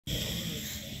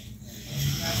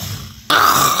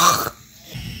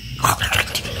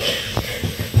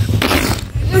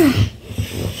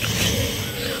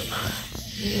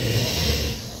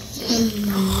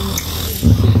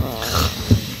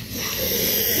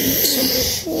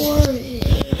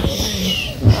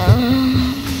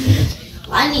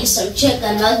I need some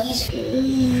chicken nuggets.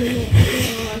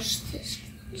 Gosh, this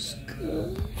is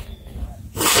good.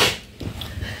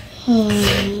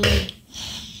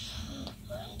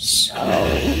 So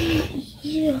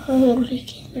hungry.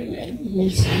 Can make me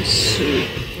some soup.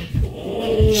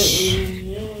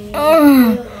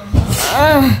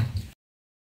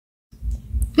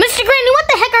 Mr. Granny, what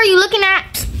the heck are you looking at?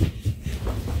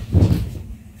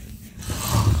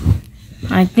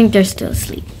 I think they're still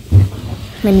asleep.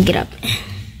 Let me get up.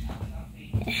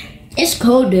 It's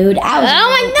cool, dude. Oh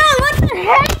my god, what the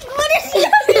heck? What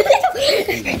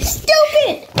is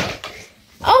stupid?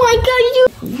 Oh my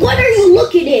god, What are you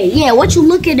looking at? Yeah, what you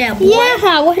looking at, boy?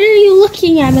 Yeah, what are you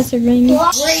looking at, Mr. Granny?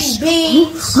 Green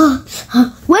beans.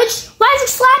 Why did you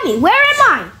slap me? Where am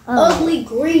I? Ugly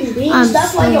green beans.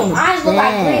 That's why your eyes look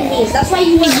like green beans. That's why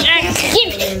you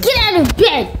need Get out of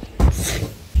bed.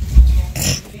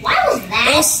 What was that?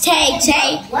 It's Tay Tay.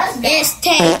 It's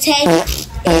Tay Tay.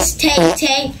 It's Tay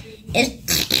Tay.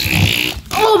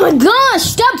 Oh my gosh,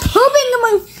 stop pooping in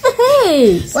my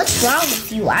face. What's wrong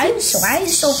with you? Why are you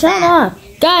so Shut fat? up.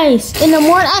 Guys, in the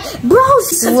morning, bro, I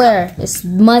swear, it's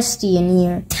musty in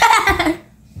here.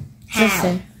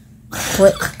 Listen.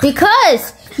 What?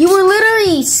 Because you were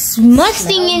literally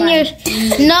musting in your...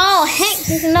 No,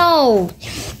 heck no.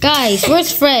 Guys,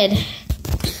 where's Fred?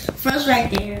 Fred's right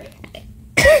there.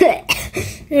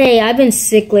 Hey, I've been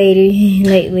sick lately.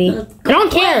 I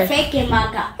don't care. Faking my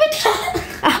God.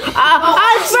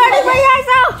 Fred is my eyes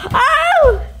out.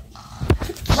 Oh!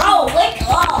 Bro, wake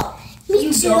up.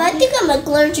 Me too. I think I'm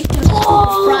allergic to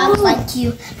frogs like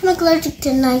you. I'm allergic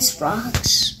to nice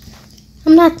frogs.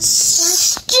 I'm not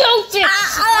stupid.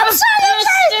 I'm sorry.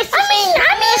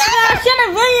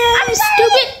 I'm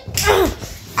stupid.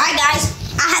 Alright, guys.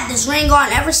 I had this ring on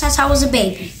ever since I was a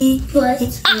baby.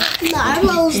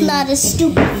 Narlo's not a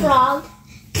stupid frog.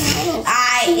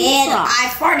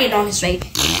 I farted on his face.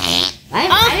 I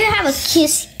didn't have a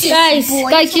kiss.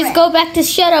 Guys, just go back to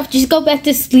shut up. Just go back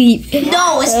to sleep.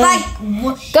 No, it's like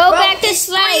Go back to it's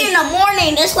 3 sleep. in the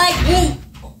morning. It's like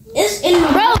it's in the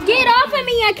Bro, get off of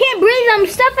me. I can't breathe. I'm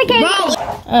suffocating.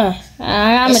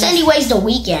 It's anyways the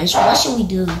weekend, so what should we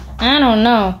do? I don't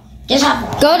know. Just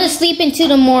have Go to sleep into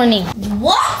the morning.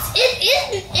 what?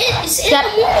 It's in Shut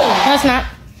the morning. No, it's not.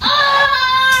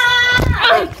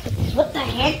 What the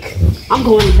heck? I'm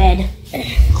going to bed.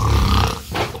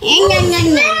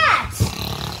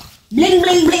 Bling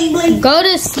bling bling bling. Go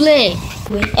to sleep.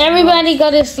 Everybody go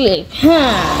to sleep.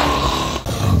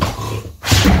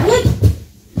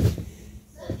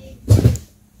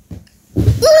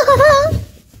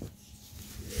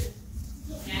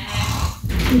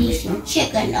 Need some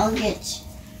chicken nuggets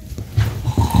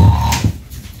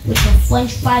with the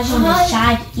French fries on the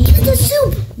side. Give me the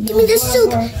soup. Give me the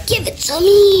soup. Give it to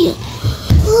me.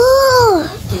 Oh,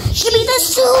 give me the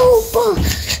soup.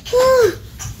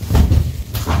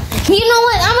 You know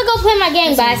what? I'm gonna go play my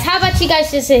game, guys. How about you guys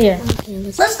just sit here?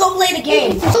 Let's go play the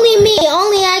game. Only me.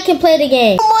 Only I can play the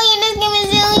game. Boy, this game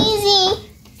is so easy.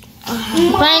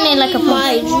 Playing it like a pro.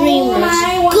 My dream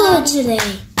was good today.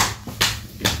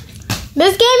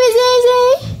 This game is easy.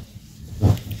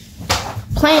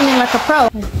 Playing it like a pro.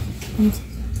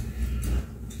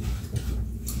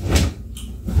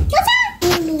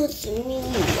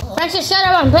 Francis, shut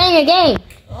up. I'm playing a game.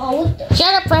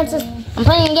 Shut up, Francis. I'm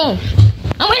playing a game.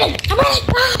 I'm winning. I'm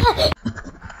winning.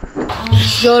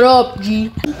 Shut up, G.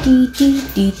 What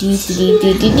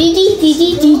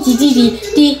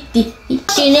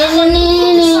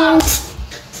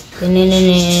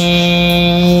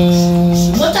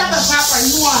type of crop are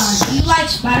you on? Do you like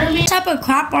Spider-Man? What type of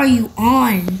crop are you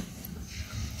on?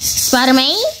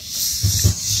 Spider-Man?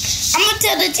 I'm gonna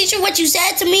tell the teacher what you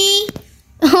said to me.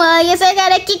 Well, I guess I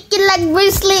gotta kick you like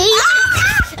Bruce Lee.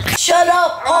 Shut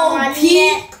up, OP.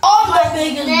 I'm the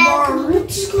biggest bird.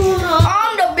 What's going on?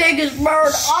 I'm the biggest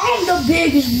bird. I'm the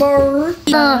biggest bird.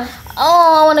 Oh,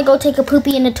 I wanna go take a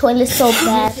poopy in the toilet so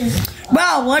bad.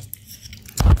 Bro, what?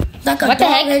 Like a What the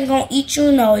dog heck? ain't gonna eat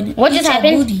you, no. What just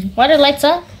happened? Why the lights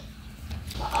up?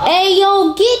 Hey,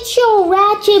 yo, get your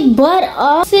ratchet butt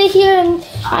up. Sit here and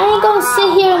I ain't gonna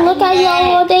sit here and look at you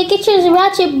all day. Get your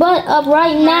ratchet butt up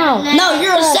right now. No,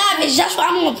 you're a savage. That's why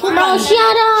I'm gonna poop Bro, on you.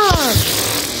 shut up.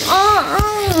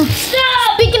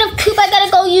 Stop. Speaking of poop, I gotta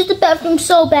go use the bathroom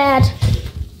so bad.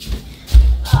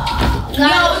 Yo,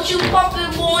 what you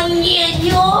pumping on yet,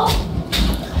 yo?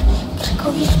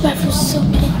 Go use the bathroom so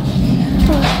bad.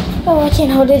 Oh, I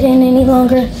can't hold it in any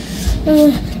longer.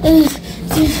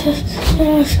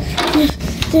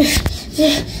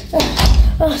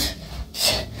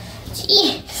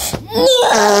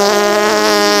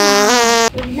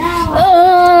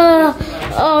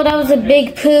 Oh, that was a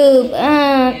big poop. Oh,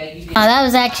 that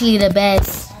was actually the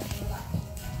best.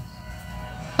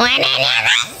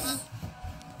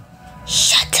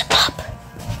 Shut up.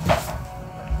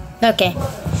 Okay.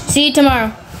 See you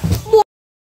tomorrow.